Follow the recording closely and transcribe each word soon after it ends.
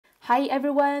Hi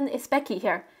everyone, it's Becky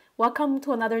here. Welcome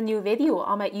to another new video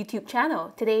on my YouTube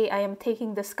channel. Today I am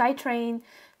taking the SkyTrain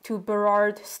to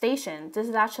Burrard Station. This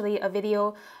is actually a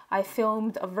video I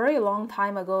filmed a very long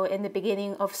time ago in the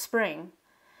beginning of spring.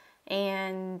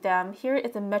 And here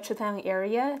is the Metrotown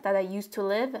area that I used to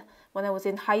live when I was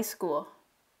in high school.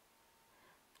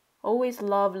 Always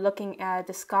love looking at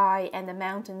the sky and the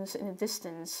mountains in the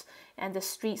distance and the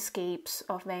streetscapes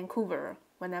of Vancouver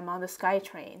when I'm on the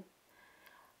SkyTrain.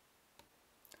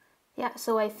 Yeah,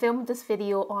 so I filmed this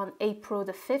video on April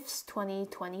the 5th,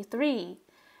 2023.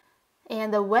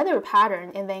 And the weather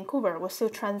pattern in Vancouver was still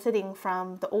transiting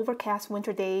from the overcast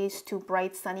winter days to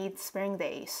bright sunny spring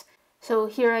days. So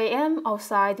here I am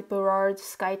outside Burrard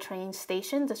Skytrain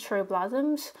Station. The cherry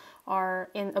blossoms are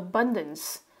in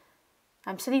abundance.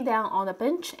 I'm sitting down on a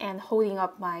bench and holding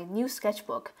up my new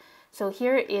sketchbook. So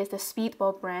here is the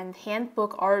Speedball brand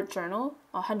handbook art journal,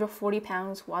 140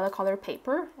 pounds watercolor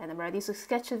paper, and I'm ready to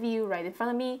sketch a view right in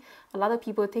front of me. A lot of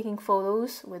people taking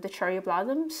photos with the cherry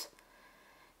blossoms.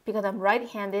 Because I'm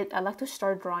right-handed, I like to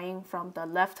start drawing from the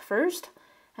left first.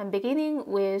 I'm beginning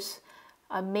with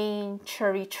a main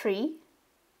cherry tree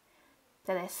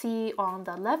that I see on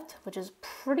the left, which is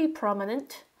pretty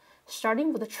prominent,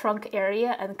 starting with the trunk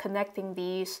area and connecting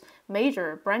these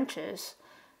major branches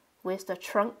with the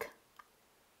trunk.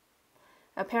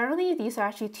 Apparently, these are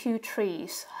actually two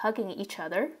trees hugging each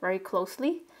other very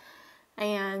closely,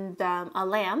 and a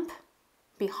lamp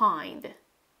behind.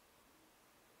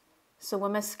 So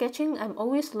when I'm sketching, I'm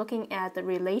always looking at the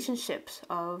relationships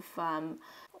of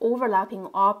overlapping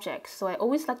objects. So I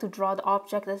always like to draw the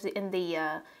object that's in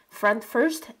the front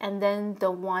first, and then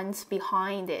the ones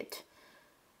behind it.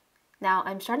 Now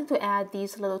I'm starting to add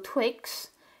these little twigs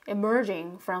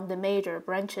emerging from the major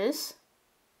branches.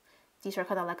 These are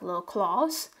kind of like little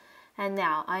claws. And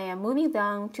now I am moving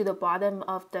down to the bottom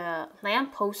of the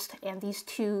lamppost and these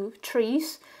two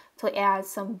trees to add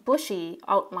some bushy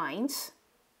outlines.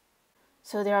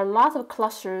 So there are lots of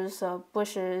clusters of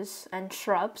bushes and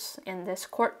shrubs in this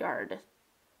courtyard.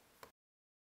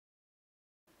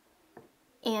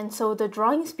 And so the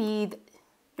drawing speed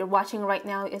you're watching right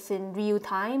now is in real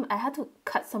time. I had to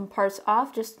cut some parts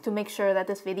off just to make sure that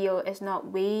this video is not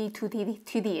way too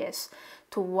tedious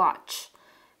to watch.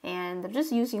 And I'm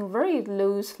just using very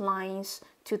loose lines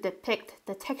to depict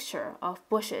the texture of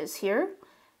bushes here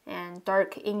and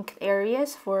dark ink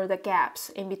areas for the gaps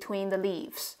in between the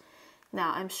leaves.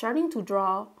 Now I'm starting to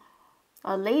draw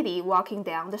a lady walking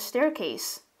down the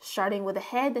staircase, starting with the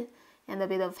head and a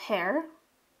bit of hair,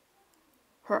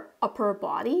 her upper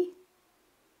body,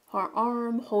 her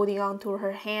arm holding on to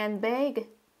her handbag.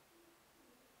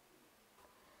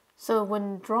 So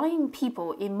when drawing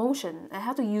people in motion, I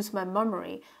have to use my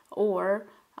memory or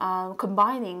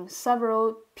combining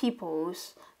several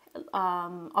people's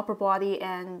upper body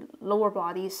and lower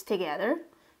bodies together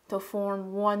to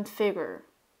form one figure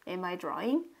in my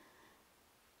drawing.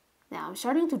 Now I'm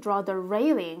starting to draw the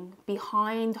railing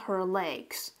behind her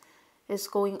legs. It's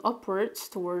going upwards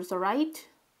towards the right.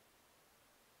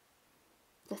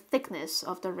 The thickness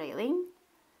of the railing,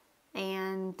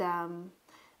 and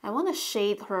I want to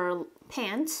shade her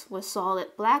pants with solid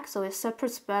black so it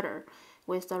separates better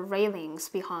with the railings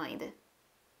behind.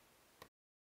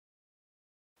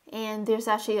 And there's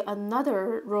actually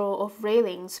another row of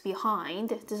railings behind.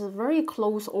 This is very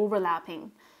close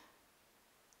overlapping.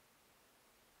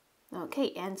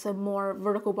 Okay, and some more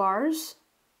vertical bars.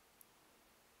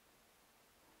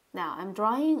 Now I'm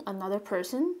drawing another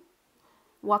person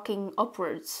walking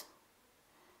upwards.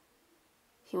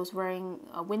 He was wearing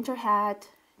a winter hat,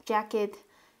 jacket,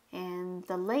 and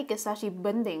the leg is actually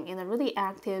bending in a really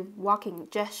active walking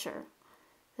gesture.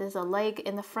 There's a leg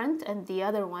in the front and the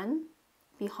other one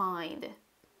behind.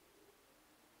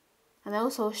 And I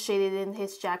also shaded in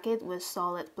his jacket with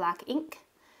solid black ink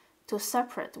to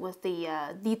separate with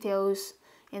the details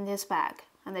in his back.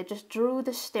 And I just drew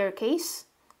the staircase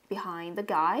behind the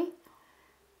guy,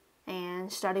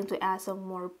 and starting to add some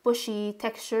more bushy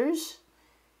textures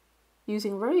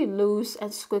using very loose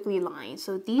and squiggly lines.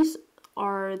 So these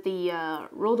are the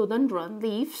rhododendron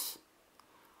leaves,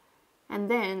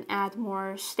 and then add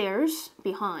more stairs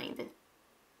behind.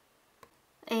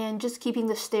 And just keeping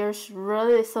the stairs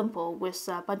really simple with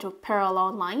a bunch of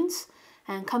parallel lines,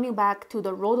 and coming back to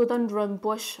the rhododendron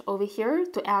bush over here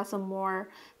to add some more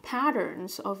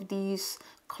patterns of these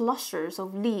clusters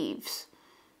of leaves.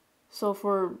 So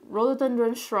for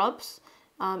rhododendron shrubs,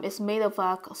 it's made of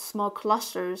small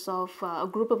clusters of a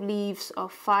group of leaves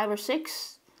of 5 or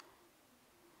 6.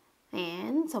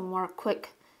 And some more quick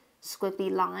squiggly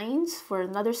lines for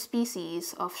another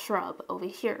species of shrub over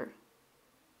here.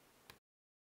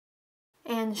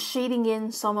 and shading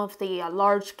in some of the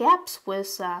large gaps with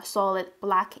solid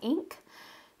black ink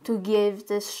to give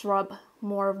this shrub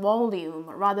more volume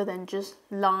rather than just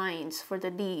lines for the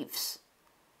leaves.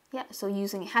 Yeah, so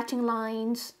using hatching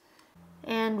lines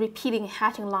and repeating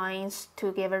hatching lines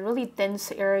to give a really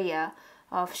dense area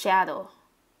of shadow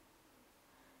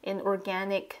in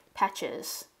organic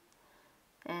patches.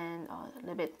 And a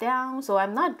little bit down, so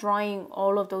I'm not drawing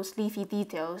all of those leafy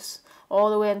details all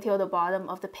the way until the bottom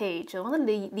of the page. I want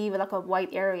to leave like a white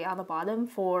area on the bottom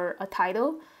for a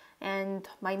title and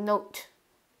my note.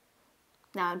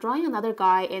 Now I'm drawing another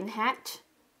guy in hat,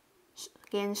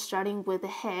 again starting with the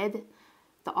head,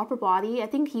 the upper body. I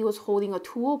think he was holding a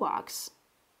toolbox.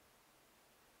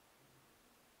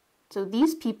 So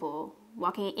these people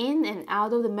walking in and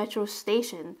out of the metro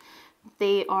station,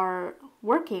 they are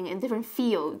working in different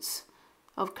fields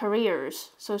of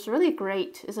careers. So it's really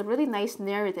great. It's a really nice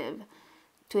narrative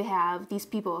to have these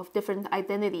people of different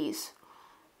identities,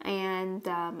 and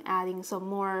adding some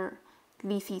more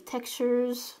leafy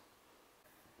textures.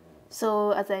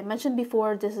 So as I mentioned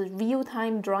before, this is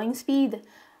real-time drawing speed.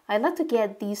 I like to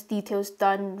get these details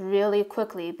done really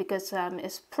quickly because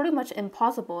it's pretty much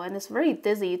impossible, and it's very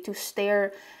dizzy to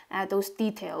stare at those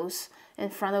details in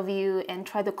front of you and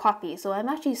try to copy. So I'm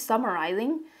actually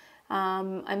summarizing.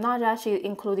 I'm not actually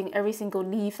including every single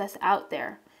leaf that's out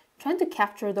there. Trying to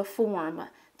capture the form,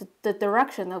 the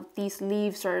direction of these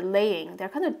leaves are laying. They're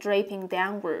kind of draping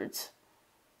downwards.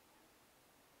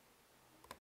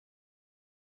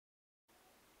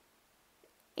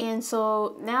 And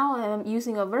so now I'm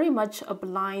using a very much a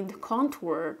blind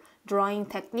contour drawing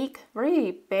technique,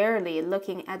 very barely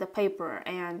looking at the paper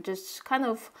and just kind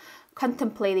of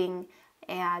contemplating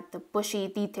at the bushy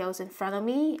details in front of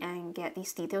me and get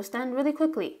these details done really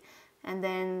quickly. And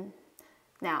then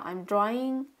now I'm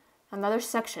drawing another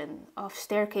section of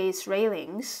staircase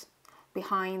railings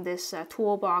behind this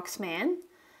toolbox man,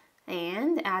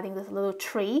 and adding this little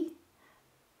tree,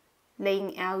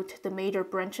 laying out the major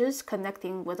branches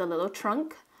connecting with a little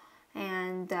trunk,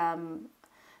 and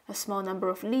a small number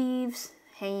of leaves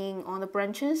hanging on the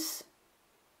branches.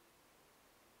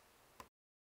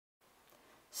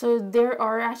 So there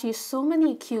are actually so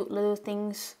many cute little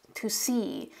things to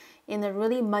see in a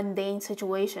really mundane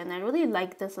situation. I really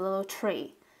like this little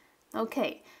tree.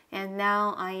 Okay, and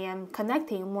now I am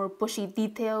connecting more bushy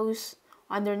details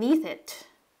underneath it.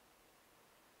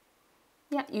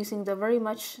 Yeah, using very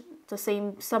much the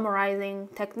same summarizing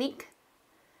technique.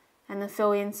 And then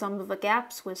fill in some of the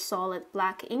gaps with solid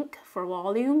black ink for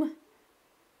volume.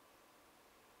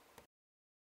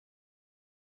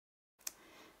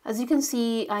 As you can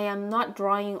see, I am not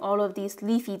drawing all of these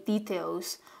leafy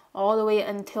details all the way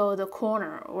until the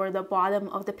corner or the bottom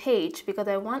of the page, because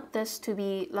I want this to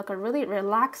be like a really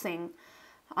relaxing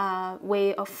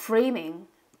way of framing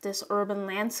this urban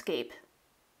landscape.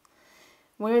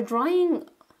 When you're drawing,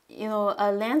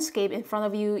 a landscape in front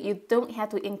of you, you don't have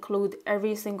to include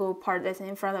every single part that's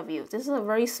in front of you. This is a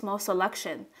very small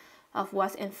selection of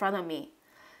what's in front of me.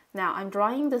 Now I'm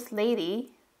drawing this lady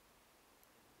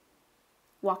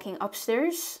walking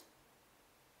upstairs,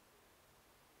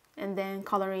 and then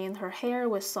coloring in her hair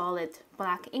with solid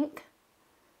black ink.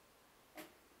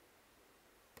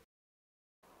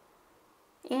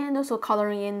 And also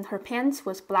coloring in her pants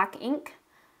with black ink.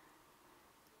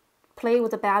 Play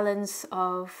with the balance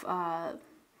of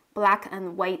black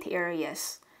and white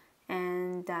areas,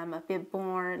 and a bit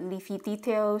more leafy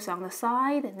details on the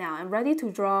side. Now I'm ready to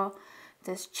draw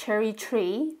this cherry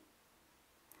tree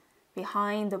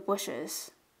behind the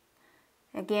bushes.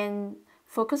 Again,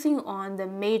 focusing on the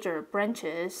major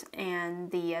branches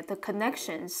and the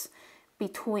connections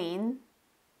between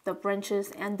the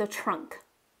branches and the trunk.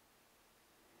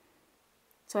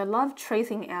 So I love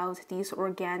tracing out these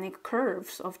organic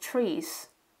curves of trees.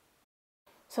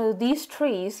 So these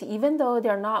trees, even though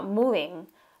they're not moving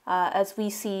as we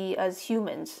see as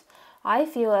humans, I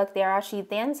feel like they're actually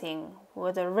dancing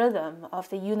with the rhythm of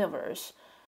the universe.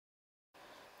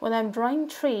 When I'm drawing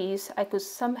trees, I could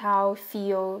somehow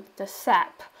feel the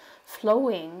sap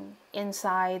flowing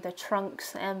inside the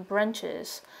trunks and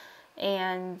branches,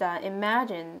 and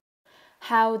imagine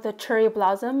how the cherry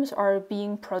blossoms are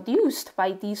being produced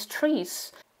by these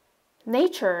trees.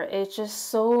 Nature is just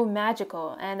so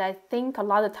magical, and I think a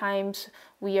lot of times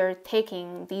we are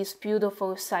taking these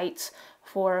beautiful sights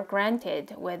for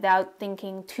granted without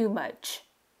thinking too much.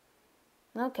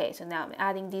 Okay, so now I'm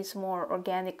adding these more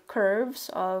organic curves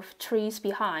of trees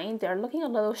behind. They're looking a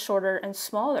little shorter and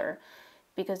smaller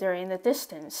because they're in the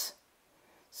distance.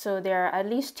 So there are at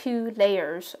least 2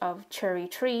 layers of cherry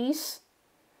trees.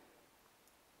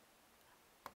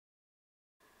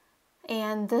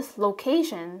 And this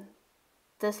location,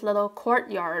 this little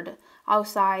courtyard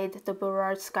outside the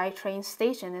Burrard Skytrain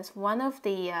Station, is one of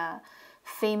the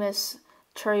famous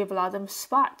cherry blossom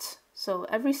spots. So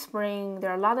every spring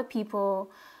there are a lot of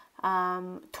people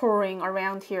touring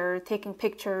around here, taking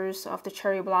pictures of the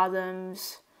cherry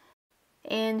blossoms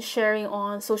and sharing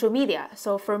on social media.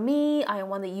 So for me, I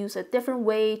want to use a different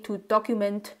way to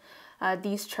document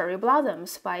these cherry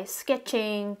blossoms by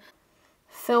sketching,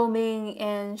 filming,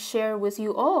 and share with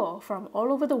you all from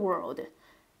all over the world.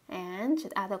 And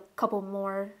add a couple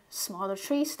more smaller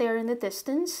trees there in the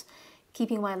distance,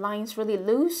 keeping my lines really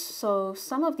loose, so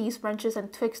some of these branches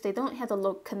and twigs, they don't have to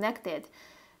look connected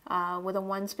with the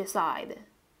ones beside.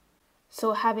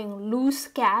 So having loose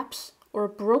gaps or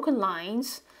broken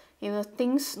lines,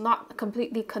 things not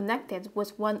completely connected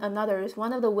with one another, is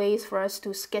one of the ways for us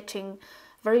to sketching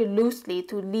very loosely,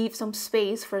 to leave some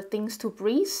space for things to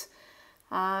breathe.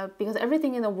 Because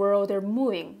everything in the world, they're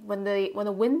moving. When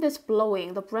the wind is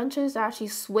blowing, the branches are actually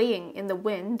swaying in the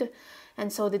wind,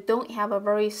 and so they don't have a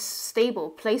very stable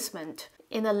placement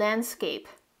in the landscape.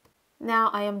 Now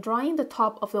I am drawing the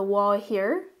top of the wall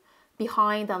here,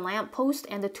 behind the lamppost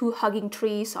and the two hugging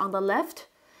trees on the left,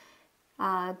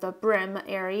 the brim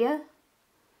area.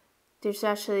 There's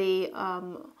actually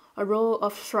a row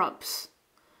of shrubs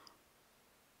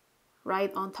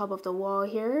right on top of the wall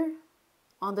here,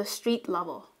 on the street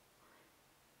level.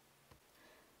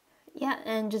 Yeah,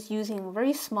 and just using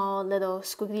very small little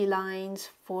squiggly lines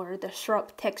for the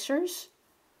shrub textures.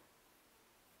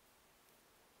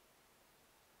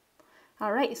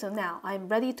 Alright, so now I'm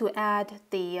ready to add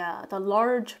the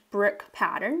large brick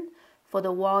pattern for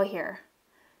the wall here.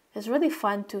 It's really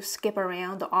fun to skip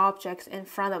around the objects in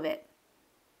front of it.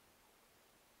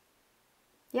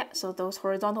 Yeah, so those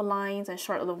horizontal lines and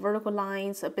short little vertical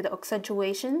lines, a bit of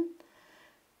accentuation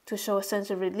to show a sense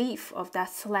of relief of that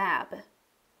slab.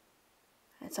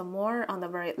 And some more on the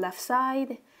very left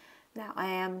side. Now I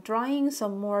am drawing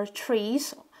some more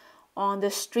trees on the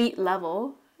street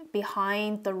level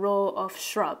behind the row of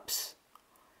shrubs.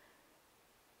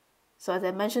 So as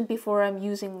I mentioned before, I'm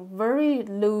using very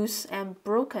loose and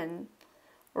broken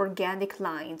organic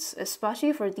lines,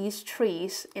 especially for these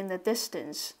trees in the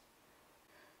distance.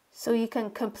 So you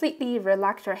can completely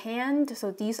relax your hand, so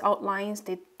these outlines,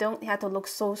 they don't have to look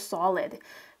so solid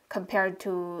compared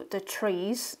to the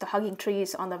trees, the hugging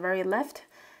trees on the very left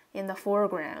in the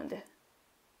foreground.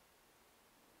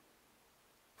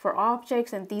 For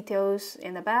objects and details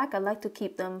in the back, I like to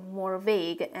keep them more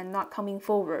vague and not coming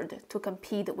forward to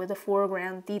compete with the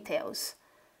foreground details.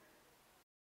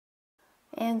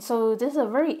 And so this is a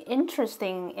very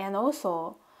interesting and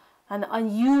also an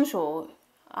unusual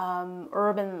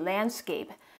urban landscape.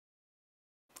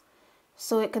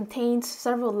 So it contains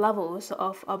several levels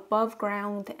of above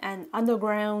ground and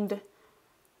underground,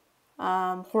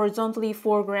 horizontally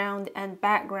foreground and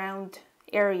background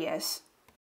areas.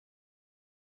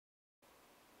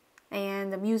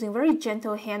 And I'm using very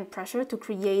gentle hand pressure to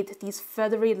create these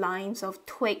feathery lines of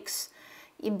twigs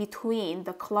in between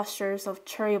the clusters of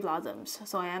cherry blossoms.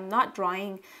 So I am not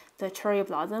drawing the cherry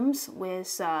blossoms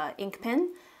with ink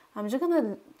pen. I'm just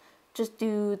gonna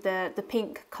do the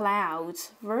pink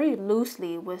clouds very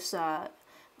loosely with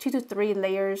 2 to 3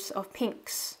 layers of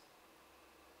pinks.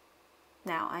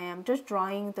 Now I am just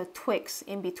drawing the twigs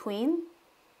in between.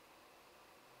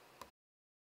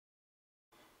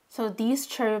 So these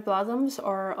cherry blossoms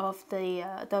are of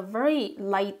the very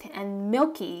light and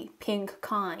milky pink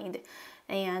kind,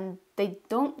 and they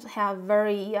don't have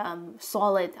very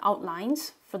solid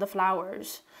outlines for the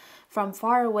flowers. From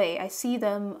far away, I see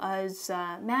them as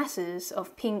masses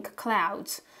of pink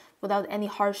clouds without any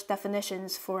harsh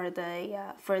definitions for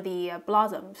the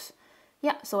blossoms.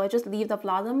 Yeah, so I just leave the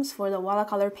blossoms for the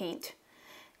watercolor paint.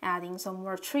 Adding some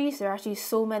more trees. There are actually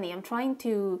so many. I'm trying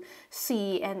to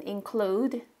see and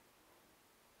include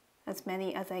as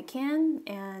many as I can.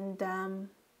 And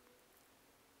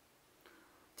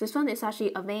this one is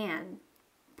actually a van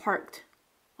parked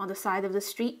on the side of the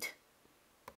street.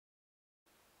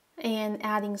 And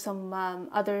adding some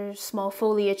other small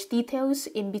foliage details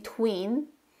in between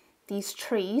these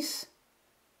trees.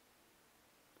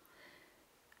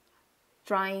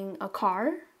 Drawing a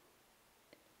car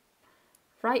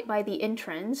right by the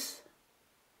entrance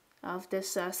of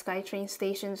this Skytrain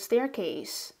Station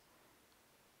staircase.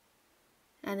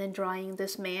 And then drawing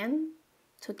this man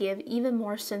to give even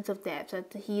more sense of depth,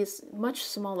 that he is much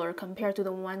smaller compared to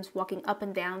the ones walking up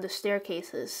and down the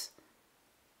staircases.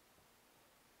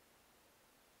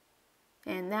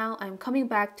 And now I'm coming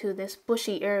back to this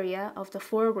bushy area of the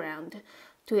foreground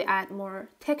to add more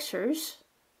textures.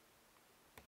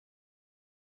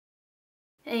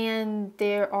 And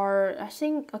there are, I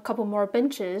think, a couple more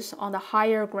benches on the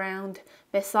higher ground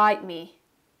beside me.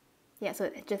 Yeah,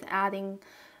 so just adding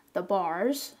the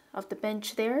bars of the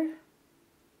bench there.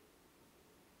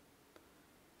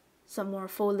 Some more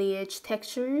foliage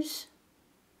textures.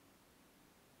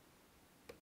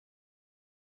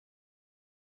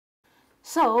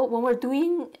 So when we're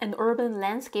doing an urban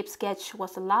landscape sketch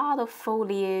with a lot of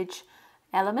foliage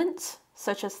elements,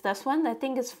 such as this one, I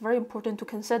think it's very important to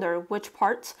consider which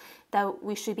parts that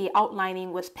we should be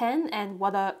outlining with pen and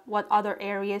what other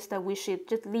areas that we should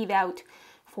just leave out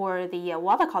for the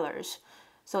watercolors.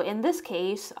 So in this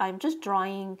case, I'm just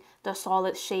drawing the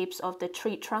solid shapes of the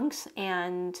tree trunks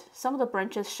and some of the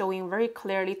branches showing very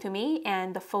clearly to me,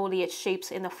 and the foliage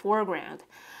shapes in the foreground.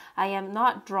 I am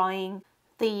not drawing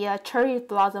the cherry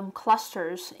blossom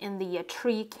clusters in the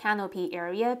tree canopy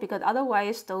area, because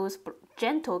otherwise those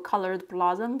gentle colored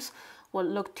blossoms will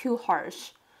look too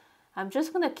harsh. I'm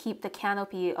just going to keep the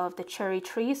canopy of the cherry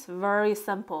trees very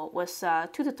simple with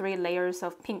 2 to 3 layers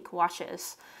of pink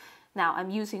washes. Now I'm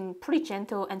using pretty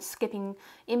gentle and skipping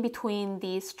in between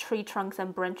these tree trunks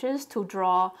and branches to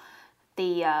draw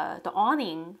the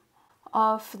awning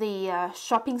of the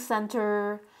shopping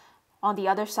center on the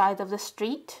other side of the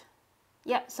street.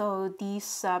 Yeah, so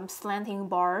these slanting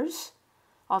bars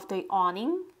of the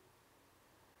awning.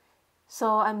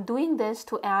 So I'm doing this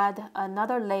to add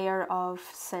another layer of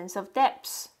sense of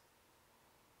depth.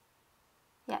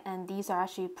 Yeah, and these are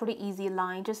actually pretty easy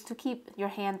line, just to keep your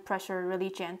hand pressure really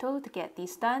gentle to get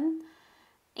these done.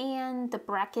 And the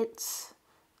brackets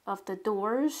of the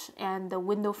doors and the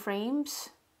window frames.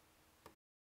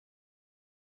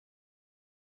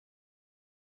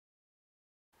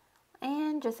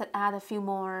 And just add a few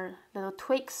more little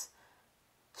twigs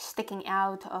sticking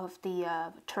out of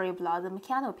the cherry blossom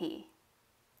canopy.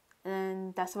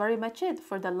 And that's very much it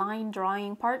for the line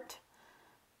drawing part.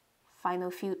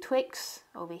 Final few twigs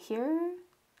over here.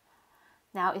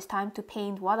 Now it's time to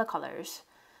paint watercolors.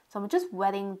 So I'm just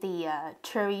wetting the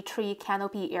cherry tree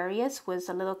canopy areas with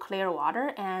a little clear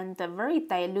water and a very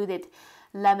diluted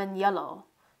lemon yellow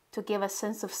to give a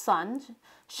sense of sun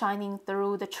shining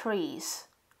through the trees.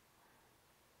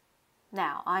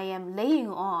 Now I am laying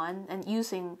on and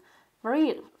using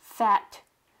very fat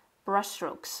brush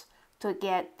strokes to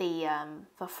get the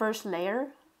first layer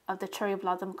of the cherry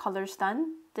blossom colors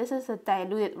done. This is a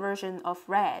diluted version of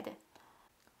red.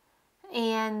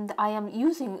 And I am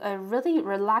using a really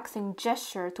relaxing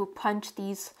gesture to punch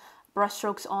these brush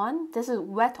strokes on. This is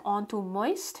wet onto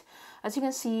moist. As you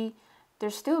can see,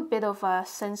 there's still a bit of a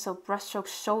sense of brush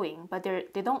strokes showing, but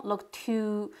they don't look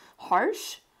too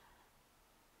harsh,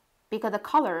 because the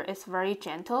color is very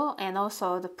gentle and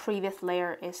also the previous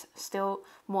layer is still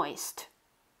moist.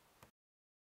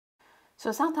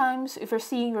 So sometimes if you're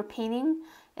seeing your painting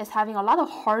is having a lot of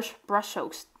harsh brush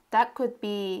strokes, that could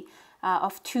be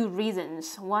of 2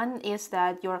 reasons. One is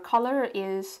that your color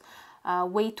is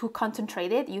way too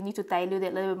concentrated, you need to dilute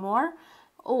it a little bit more,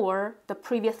 or the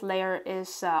previous layer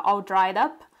is all dried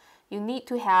up. You need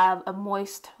to have a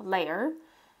moist layer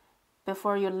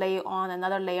before you lay on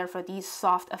another layer for these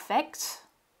soft effects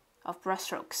of brush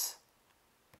strokes.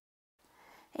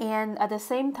 And at the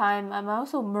same time, I'm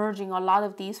also merging a lot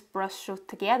of these brush strokes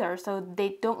together so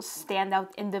they don't stand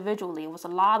out individually with a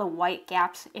lot of white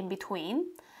gaps in between.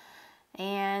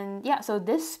 And yeah, so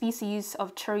this species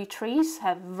of cherry trees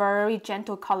have very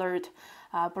gentle colored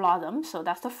blossoms. So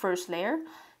that's the first layer.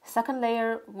 Second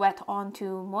layer, wet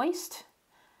onto moist.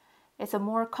 It's a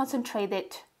more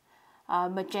concentrated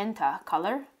magenta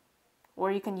color,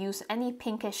 or you can use any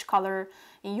pinkish color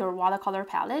in your watercolor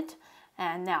palette.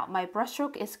 And now my brush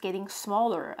stroke is getting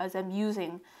smaller as I'm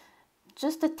using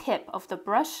just the tip of the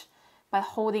brush by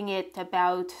holding it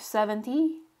about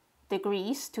 70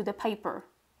 degrees to the paper.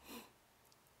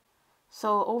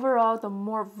 So overall, the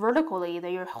more vertically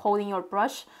that you're holding your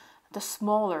brush, the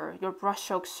smaller your brush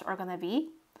strokes are gonna be.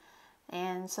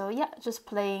 And so yeah, just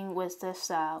playing with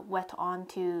this wet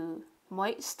onto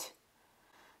moist.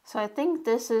 So I think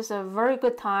this is a very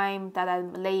good time that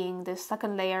I'm laying the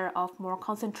second layer of more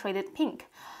concentrated pink.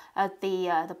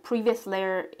 The previous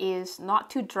layer is not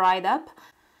too dried up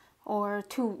or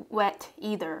too wet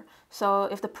either. So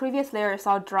if the previous layer is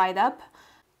all dried up,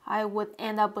 I would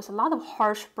end up with a lot of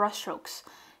harsh brush strokes.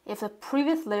 If the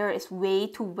previous layer is way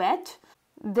too wet,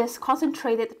 this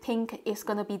concentrated pink is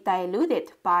going to be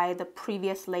diluted by the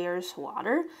previous layer's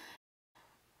water,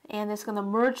 and it's going to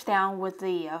merge down with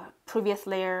the previous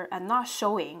layer and not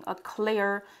showing a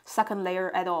clear second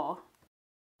layer at all.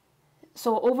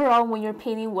 So overall, when you're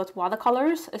painting with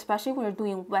watercolors, especially when you're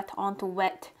doing wet onto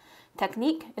wet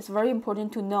technique, it's very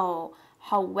important to know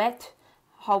how wet,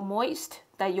 how moist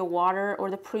that your water or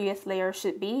the previous layer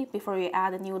should be before you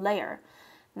add a new layer.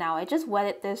 Now I just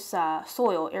wetted this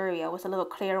soil area with a little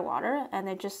clear water, and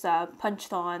I just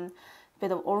punched on a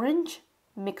bit of orange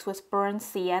mixed with burnt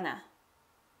sienna.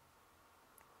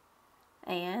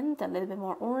 And a little bit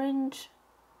more orange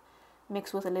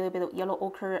mixed with a little bit of yellow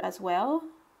ochre as well.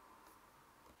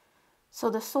 So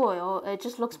the soil, it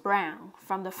just looks brown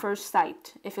from the first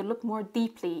sight. If you look more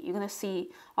deeply, you're going to see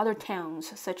other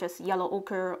tones such as yellow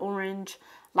ochre, orange,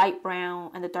 light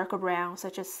brown, and the darker brown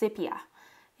such as sepia.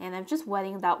 And I'm just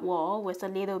wetting that wall with a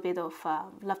little bit of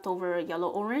leftover yellow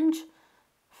orange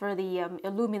for the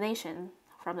illumination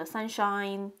from the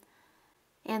sunshine.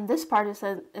 And this part is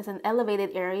an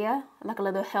elevated area, like a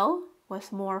little hill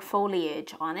with more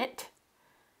foliage on it.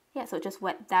 Yeah, so just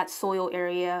wet that soil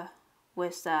area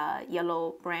with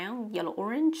yellow brown, yellow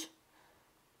orange.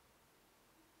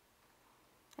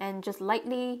 And just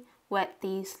lightly wet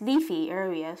these leafy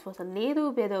areas with a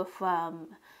little bit of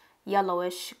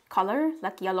yellowish color,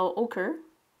 like yellow ochre,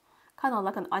 kind of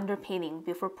like an underpainting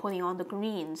before putting on the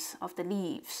greens of the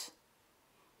leaves.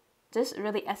 This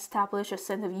really established a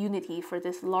sense of unity for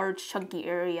this large chunky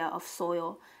area of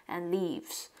soil and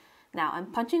leaves. Now I'm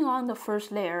punching on the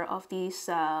first layer of these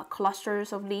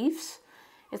clusters of leaves.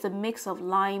 It's a mix of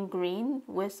lime green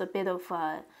with a bit of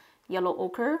yellow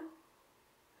ochre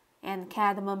and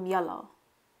cadmium yellow.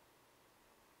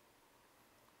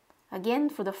 Again,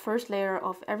 for the first layer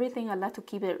of everything, I like to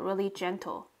keep it really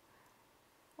gentle.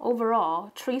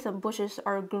 Overall, trees and bushes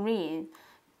are green,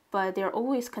 but there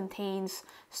always contains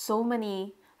so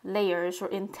many layers or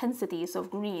intensities of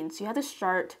greens. You have to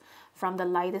start from the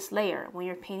lightest layer when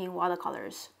you're painting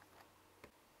watercolors.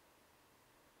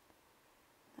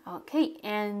 Okay,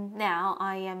 and now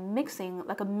I am mixing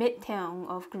like a mid-tone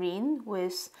of green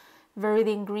with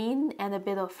viridian green and a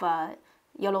bit of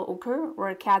yellow ochre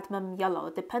or cadmium yellow,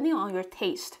 depending on your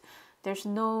taste. There's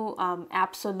no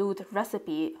absolute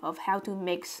recipe of how to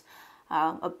mix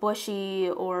a bushy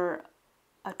or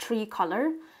a tree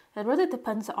color. It really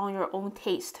depends on your own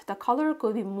taste. The color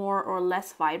could be more or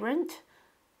less vibrant.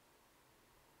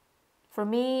 For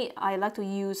me, I like to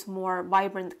use more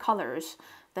vibrant colors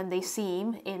than they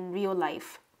seem in real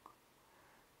life.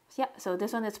 Yeah, so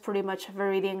this one is pretty much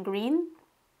viridian green.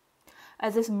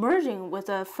 As it's merging with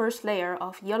the first layer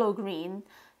of yellow-green,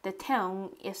 the tone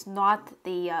is not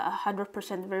the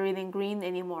 100% viridian green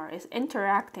anymore. It's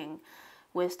interacting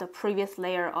with the previous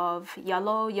layer of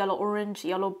yellow, yellow-orange,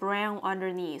 yellow-brown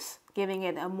underneath, giving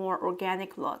it a more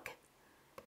organic look.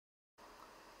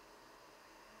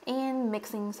 And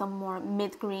mixing some more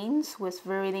mid-greens with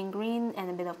viridian green and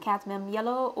a bit of cadmium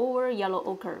yellow or yellow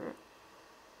ochre.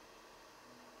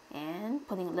 And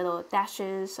putting little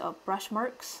dashes of brush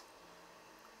marks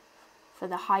for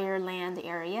the higher land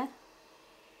area.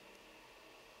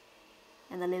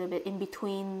 And a little bit in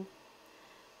between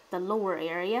the lower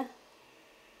area.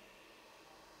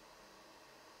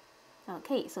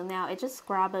 Okay, so now I just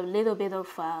grab a little bit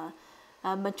of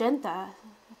magenta,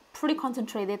 pretty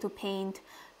concentrated to paint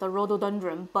the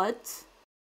rhododendron buds,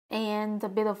 and a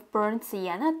bit of burnt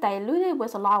sienna diluted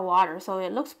with a lot of water, so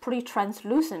it looks pretty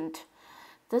translucent.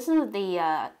 This is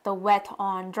the wet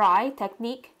on dry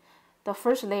technique. The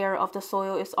first layer of the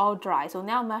soil is all dry, so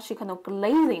now I'm actually kind of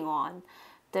glazing on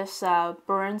this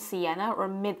burnt sienna or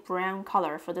mid-brown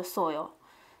color for the soil.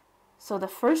 So the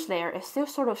first layer is still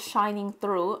sort of shining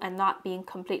through and not being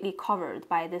completely covered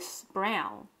by this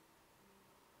brown.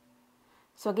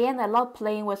 So again, I love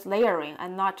playing with layering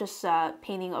and not just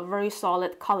painting a very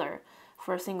solid color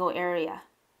for a single area.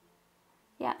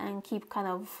 Yeah, and keep kind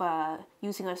of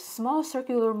using a small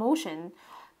circular motion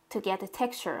to get the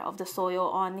texture of the soil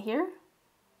on here.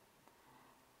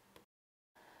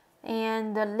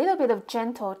 And a little bit of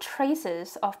gentle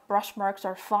traces of brush marks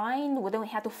are fine. We don't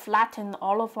have to flatten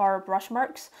all of our brush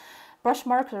marks. Brush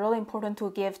marks are really important to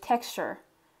give texture,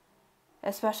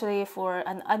 especially for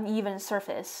an uneven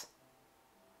surface.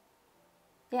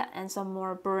 Yeah, and some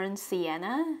more burnt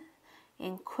sienna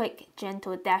in quick,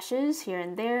 gentle dashes here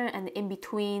and there and in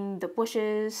between the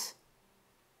bushes.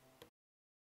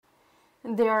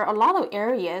 There are a lot of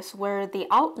areas where the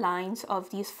outlines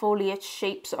of these foliage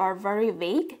shapes are very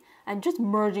vague and just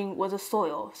merging with the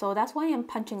soil. So that's why I'm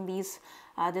punching these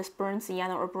this burnt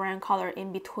sienna or brown color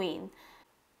in between.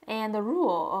 And the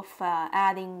rule of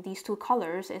adding these two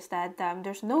colors is that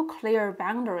there's no clear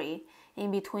boundary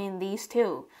in between these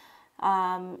two.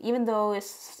 Even though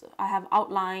I have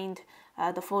outlined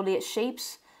the foliage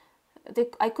shapes,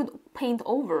 I could paint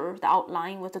over the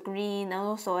outline with the green and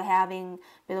also having a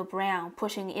bit of brown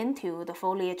pushing into the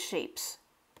foliage shapes.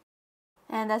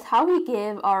 And that's how we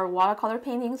give our watercolor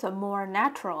paintings a more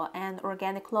natural and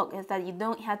organic look, is that you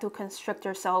don't have to constrict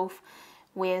yourself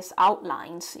with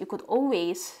outlines. You could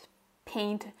always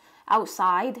paint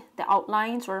outside the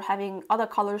outlines or having other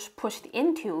colors pushed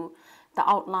into the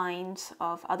outlines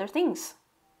of other things.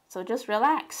 So just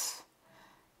relax.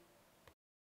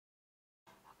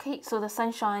 Okay, so the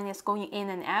sunshine is going in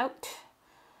and out,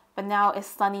 but now it's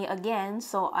sunny again,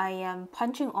 so I am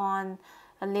punching on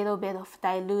a little bit of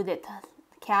diluted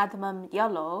cadmium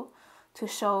yellow to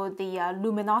show the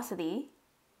luminosity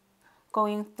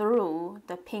going through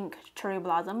the pink cherry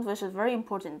blossoms, which is very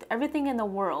important. Everything in the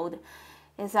world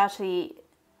is actually,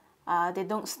 they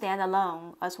don't stand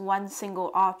alone as one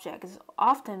single object. It's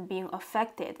often being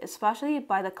affected, especially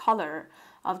by the color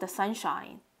of the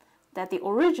sunshine, that the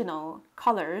original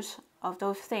colors of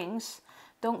those things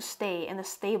don't stay in a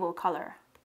stable color.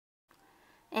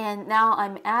 And now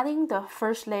I'm adding the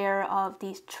first layer of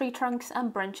these tree trunks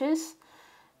and branches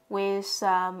with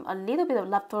a little bit of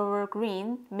leftover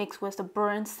green mixed with the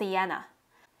burnt sienna.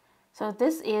 So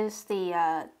this is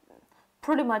the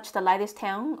pretty much the lightest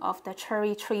tone of the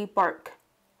cherry tree bark.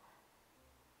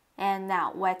 And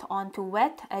now wet onto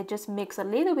wet, I just mix a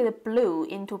little bit of blue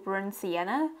into burnt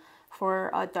sienna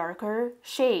for a darker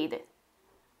shade.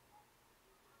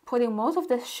 Putting most of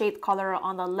the shade color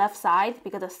on the left side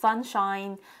because the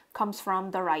sunshine comes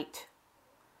from the right.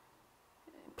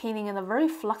 Painting in a very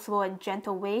flexible and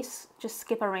gentle ways, just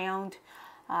skip around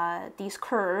these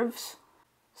curves.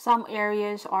 Some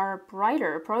areas are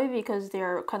brighter, probably because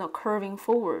they're kind of curving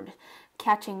forward,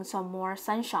 catching some more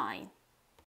sunshine.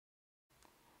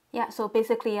 Yeah, so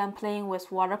basically I'm playing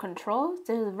with water control.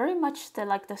 This is very much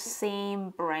like the same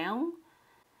brown.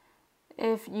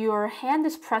 If your hand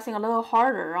is pressing a little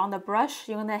harder on the brush,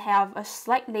 you're gonna have a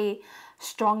slightly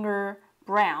stronger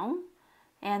brown.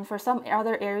 And for some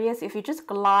other areas, if you just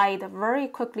glide very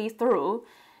quickly through,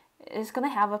 it's gonna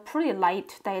have a pretty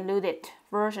light diluted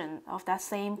version of that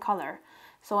same color.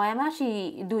 So I'm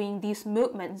actually doing these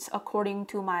movements according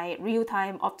to my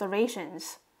real-time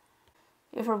observations.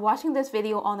 If you're watching this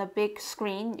video on a big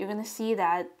screen, you're gonna see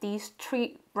that these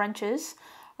tree branches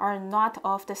are not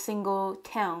of the single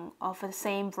tone of the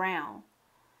same brown.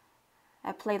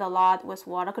 I played a lot with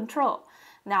water control.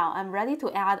 Now I'm ready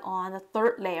to add on a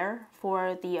third layer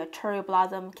for the cherry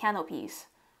blossom canopies.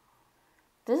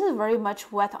 This is very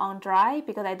much wet on dry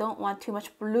because I don't want too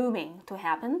much blooming to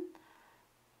happen.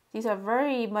 These are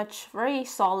very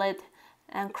solid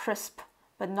and crisp,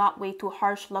 but not way too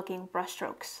harsh looking brush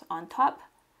strokes on top.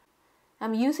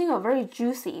 I'm using a very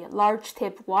juicy large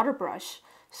tip water brush,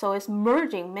 so it's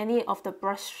merging many of the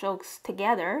brush strokes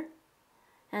together,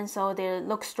 and so they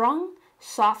look strong,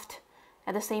 soft,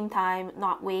 at the same time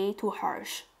not way too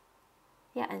harsh.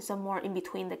 Yeah, and some more in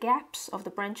between the gaps of the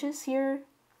branches here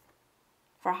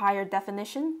for higher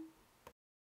definition.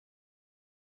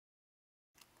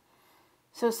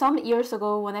 So some years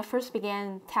ago, when I first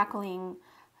began tackling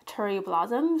cherry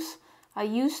blossoms, I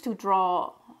used to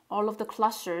draw all of the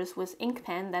clusters with ink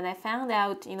pen. Then I found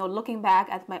out, looking back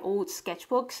at my old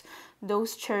sketchbooks,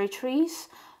 those cherry trees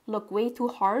look way too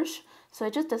harsh. So I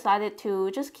just decided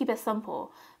to just keep it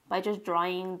simple by just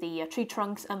drawing the tree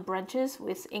trunks and branches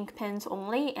with ink pens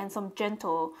only and some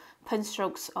gentle pen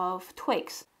strokes of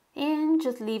twigs. And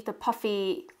just leave the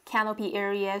puffy canopy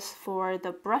areas for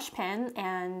the brush pen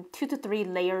and 2 to 3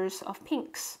 layers of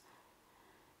pinks.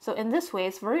 So in this way,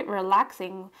 it's very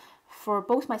relaxing for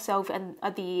both myself and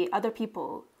the other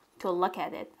people to look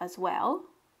at it as well.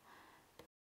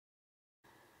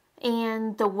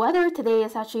 And the weather today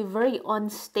is actually very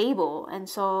unstable, and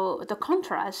so the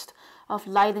contrast of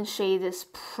light and shade is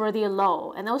pretty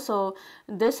low. And also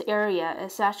this area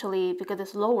is actually, because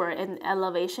it's lower in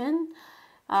elevation,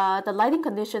 the lighting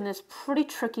condition is pretty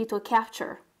tricky to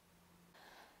capture.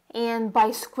 And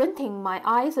by squinting my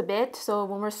eyes a bit, so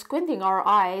when we're squinting our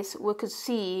eyes, we could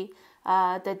see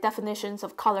the definitions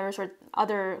of colors or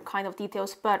other kind of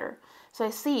details better. So I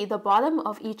see the bottom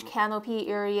of each canopy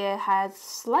area has a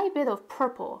slight bit of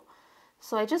purple.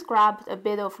 So I just grabbed a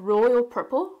bit of royal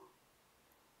purple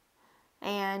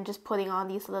and just putting on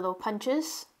these little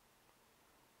punches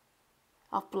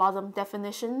of blossom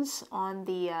definitions on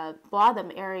the bottom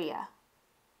area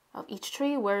of each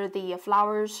tree where the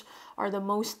flowers are the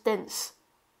most dense,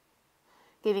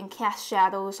 giving cast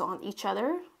shadows on each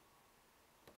other.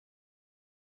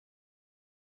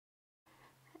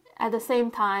 At the same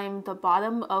time, the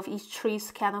bottom of each tree's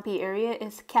canopy area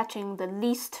is catching the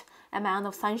least amount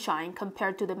of sunshine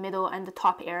compared to the middle and the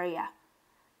top area.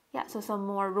 Yeah, so some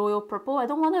more royal purple. I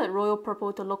don't want the royal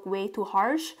purple to look way too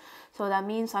harsh, so that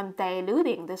means I'm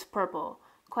diluting this purple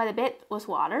quite a bit with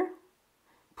water,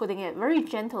 putting it very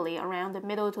gently around the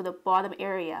middle to the bottom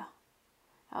area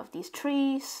of these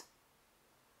trees.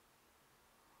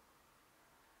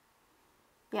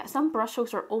 Yeah, some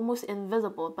brushstrokes are almost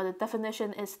invisible, but the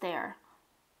definition is there.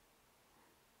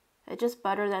 It's just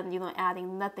better than,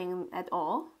 adding nothing at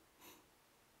all.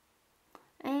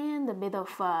 And a bit of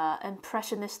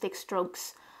impressionistic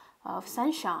strokes of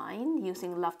sunshine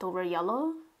using leftover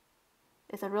yellow.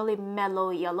 It's a really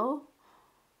mellow yellow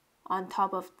on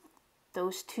top of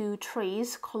those two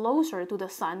trees closer to the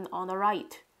sun on the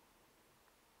right.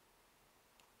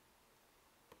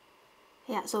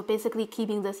 Yeah, so basically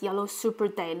keeping this yellow super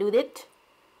diluted.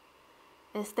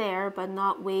 It's there, but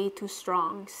not way too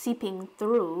strong, seeping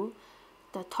through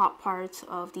the top parts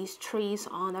of these trees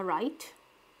on the right.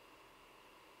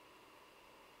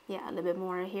 Yeah, a little bit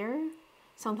more here.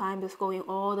 Sometimes it's going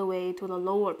all the way to the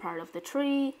lower part of the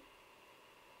tree.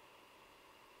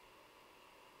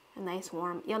 A nice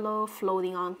warm yellow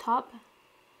floating on top.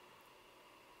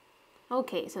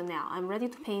 Okay, so now I'm ready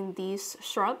to paint these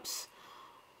shrubs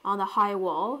on the high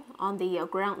wall, on the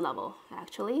ground level,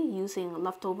 actually, using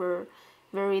leftover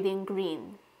Viridian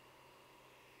green.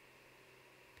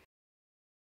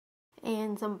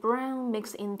 And some brown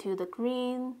mixed into the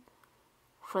green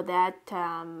for that,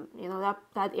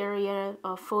 that area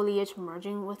of foliage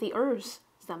merging with the earth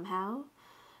somehow.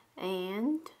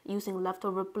 And using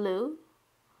leftover blue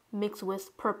mixed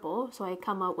with purple, so I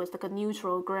come up with like a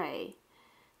neutral gray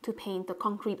to paint the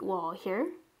concrete wall here.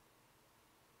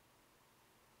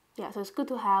 Yeah, so it's good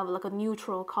to have like a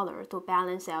neutral color to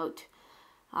balance out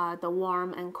the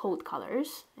warm and cold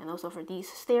colors. And also for these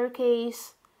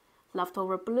staircase,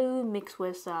 leftover blue mixed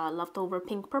with leftover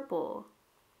pink purple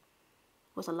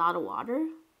with a lot of water.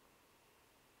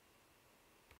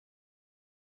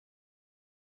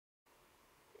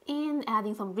 And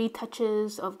adding some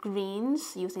retouches of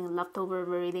greens using leftover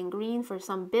Viridian green for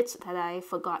some bits that I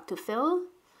forgot to fill.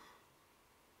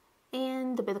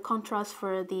 And a bit of contrast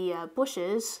for the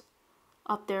bushes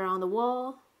up there on the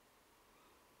wall.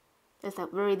 It's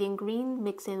that Viridian green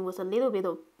mixed in with a little bit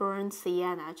of burnt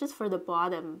sienna just for the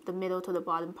bottom, the middle to the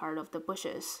bottom part of the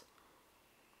bushes.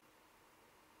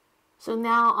 So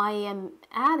now I am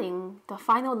adding the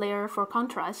final layer for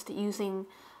contrast using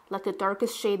like the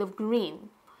darkest shade of green.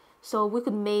 So we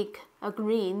could make a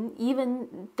green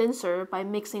even denser by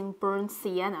mixing burnt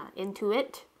sienna into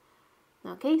it.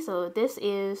 Okay, so this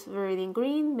is Viridian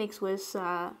green mixed with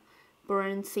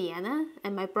burnt sienna,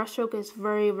 and my brushstroke is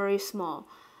very, very small.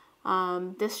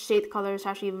 This shade color is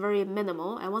actually very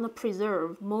minimal. I want to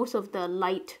preserve most of the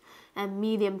light and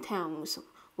medium tones,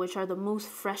 which are the most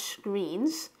fresh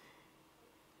greens.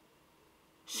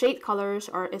 Shade colors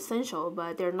are essential,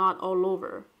 but they're not all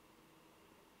over.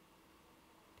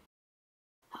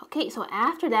 Okay, so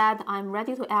after that, I'm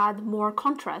ready to add more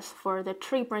contrast for the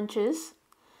tree branches.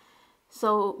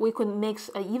 So we could mix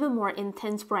an even more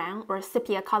intense brown or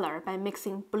sepia color by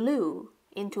mixing blue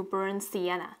into burnt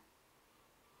sienna.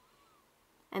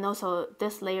 And also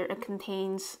this layer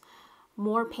contains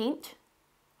more paint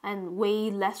and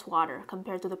way less water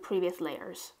compared to the previous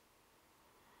layers.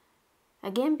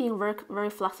 Again, being very,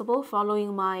 very flexible,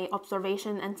 following my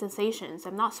observation and sensations.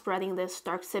 I'm not spreading this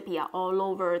dark sepia all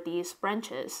over these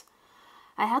branches.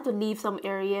 I had to leave some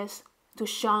areas to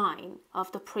shine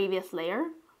of the previous layer,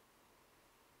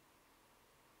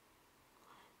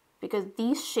 because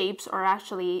these shapes are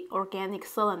actually organic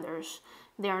cylinders.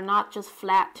 They are not just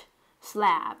flat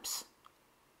slabs.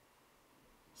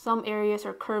 Some areas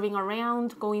are curving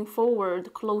around, going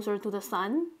forward closer to the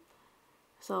sun.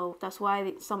 So that's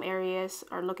why some areas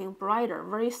are looking brighter,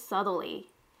 very subtly.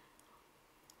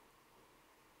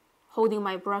 Holding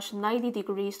my brush 90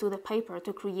 degrees to the paper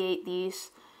to create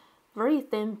these very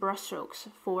thin brush strokes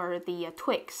for the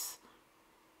twigs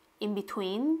in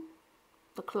between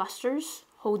the clusters,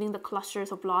 holding the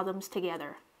clusters of blossoms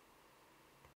together.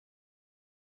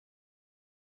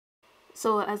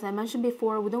 So as I mentioned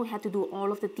before, we don't have to do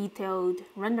all of the detailed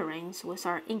renderings with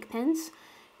our ink pens.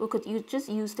 We could just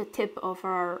use the tip of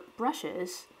our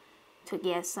brushes to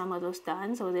get some of those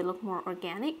done so they look more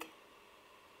organic.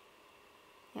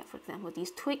 Yeah, for example,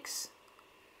 these twigs.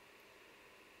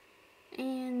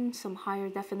 And some higher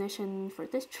definition for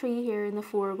this tree here in the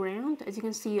foreground. As you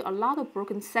can see, a lot of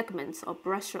broken segments of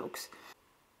brush strokes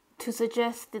to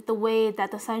suggest that the way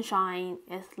that the sunshine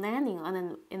is landing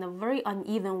on in a very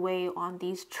uneven way on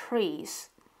these trees.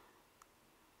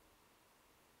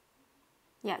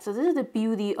 Yeah, so this is the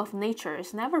beauty of nature.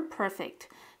 It's never perfect.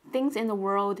 Things in the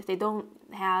world, they don't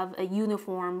have a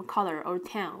uniform color or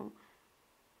tone.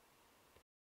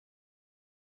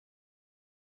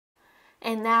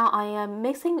 And now I am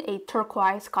mixing a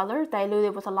turquoise color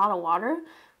diluted with a lot of water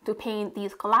to paint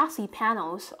these glassy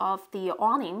panels of the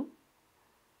awning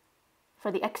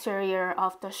for the exterior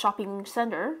of the shopping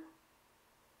center.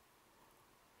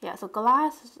 Yeah, so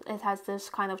glass, it has this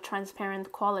kind of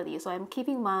transparent quality. So I'm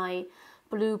keeping my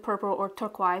blue, purple, or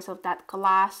turquoise of that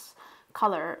glass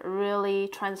color really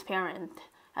transparent.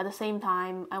 At the same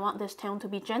time, I want this tone to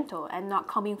be gentle and not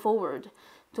coming forward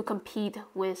to compete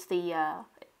with the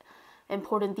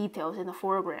important details in the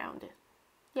foreground.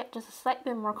 Yeah, just a slight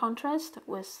bit more contrast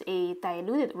with a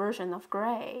diluted version of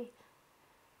gray.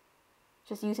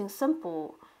 Just using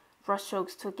simple brush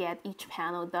strokes to get each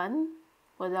panel done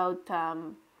without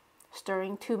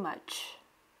stirring too much.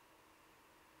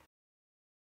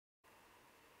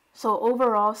 So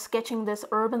overall, sketching this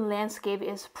urban landscape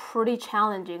is pretty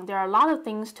challenging. There are a lot of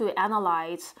things to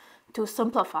analyze, to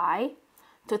simplify,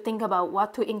 to think about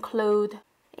what to include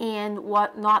and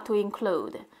what not to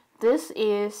include. This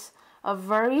is a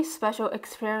very special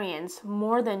experience,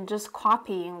 more than just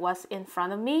copying what's in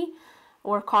front of me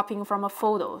or copying from a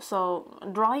photo. So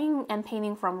drawing and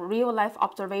painting from real life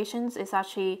observations is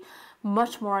actually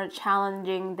much more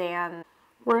challenging than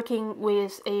working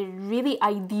with a really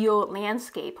ideal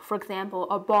landscape. For example,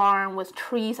 a barn with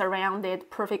trees around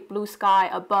it, perfect blue sky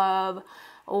above,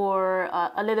 or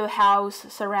a little house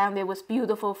surrounded with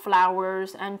beautiful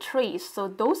flowers and trees. So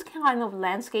those kind of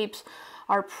landscapes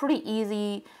are pretty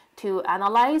easy to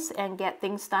analyze and get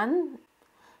things done.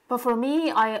 But for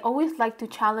me, I always like to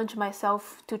challenge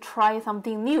myself to try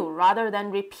something new rather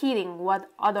than repeating what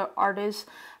other artists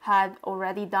had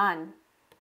already done.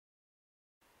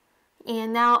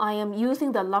 And now I am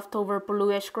using the leftover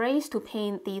bluish grays to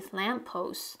paint these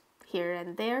lampposts here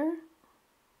and there.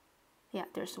 Yeah,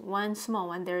 there's one small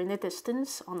one there in the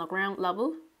distance on the ground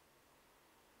level.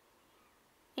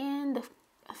 And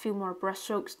a few more brush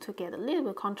strokes to get a little bit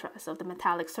of contrast of the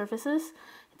metallic surfaces,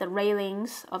 the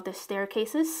railings of the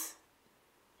staircases.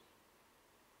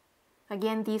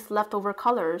 Again, these leftover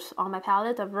colors on my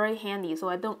palette are very handy, so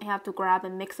I don't have to grab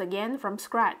and mix again from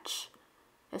scratch.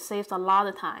 It saves a lot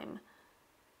of time.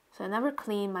 So I never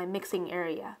clean my mixing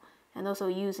area, and also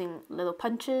using little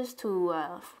punches to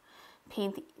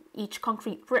paint each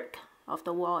concrete brick of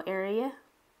the wall area.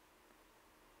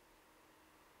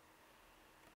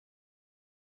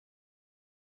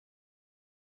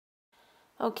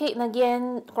 Okay, and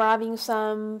again, grabbing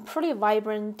some pretty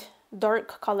vibrant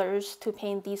dark colors to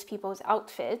paint these people's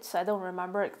outfits. I don't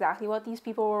remember exactly what these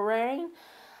people were wearing,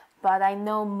 but I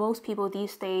know most people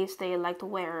these days, they like to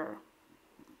wear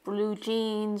blue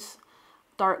jeans,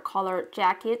 dark colored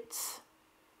jackets.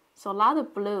 So a lot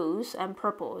of blues and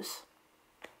purples.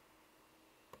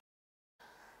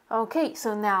 Okay,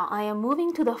 so now I am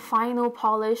moving to the final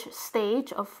polish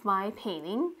stage of my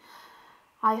painting.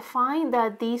 I find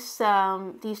that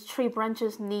these tree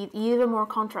branches need even more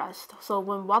contrast. So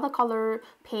when watercolor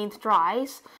paint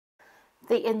dries,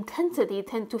 the intensity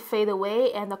tends to fade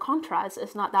away and the contrast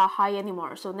is not that high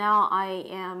anymore. So now I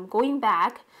am going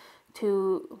back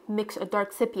to mix a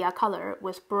dark sepia color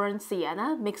with burnt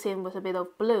sienna, mix in with a bit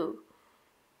of blue.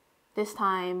 This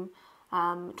time,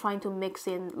 trying to mix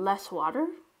in less water,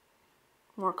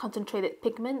 more concentrated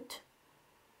pigment.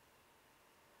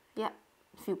 Yeah,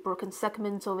 a few broken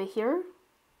segments over here.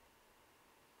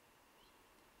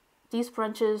 These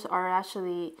branches are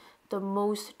actually the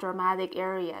most dramatic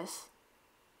areas.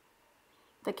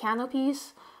 The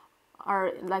canopies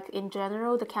are, like in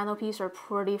general, the canopies are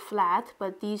pretty flat,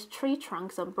 but these tree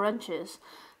trunks and branches,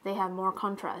 they have more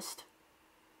contrast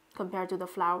compared to the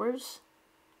flowers.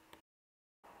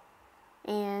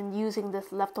 And using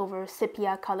this leftover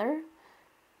sepia color,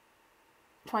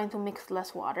 trying to mix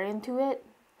less water into it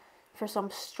for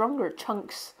some stronger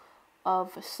chunks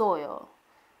of soil.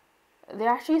 There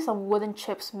are actually some wooden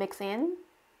chips mixed in,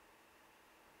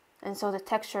 and so the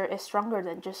texture is stronger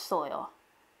than just soil.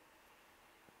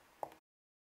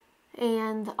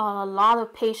 And a lot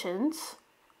of patience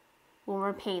when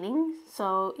we're painting.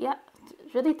 So yeah,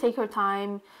 really take your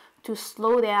time to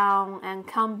slow down and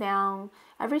calm down.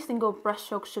 Every single brush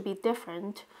stroke should be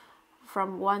different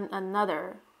from one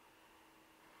another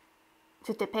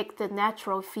to depict the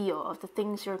natural feel of the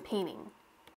things you're painting.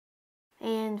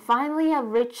 And finally, I've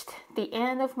reached the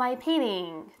end of my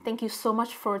painting. Thank you so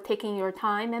much for taking your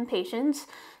time and patience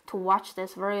to watch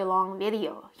this very long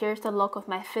video. Here's the look of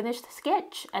my finished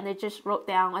sketch, and I just wrote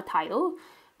down a title,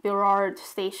 Burrard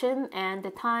Station, and the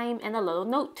time, and a little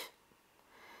note.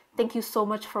 Thank you so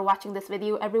much for watching this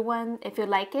video, everyone. If you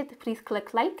like it, please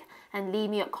click like and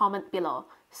leave me a comment below.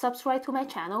 Subscribe to my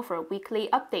channel for weekly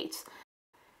updates.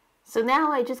 So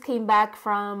now I just came back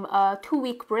from a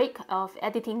 2-week break of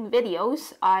editing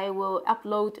videos. I will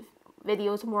upload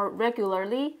videos more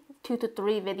regularly 2 to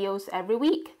 3 videos every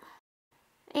week.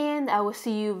 And I will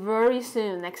see you very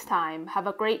soon next time. Have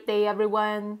a great day,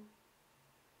 everyone.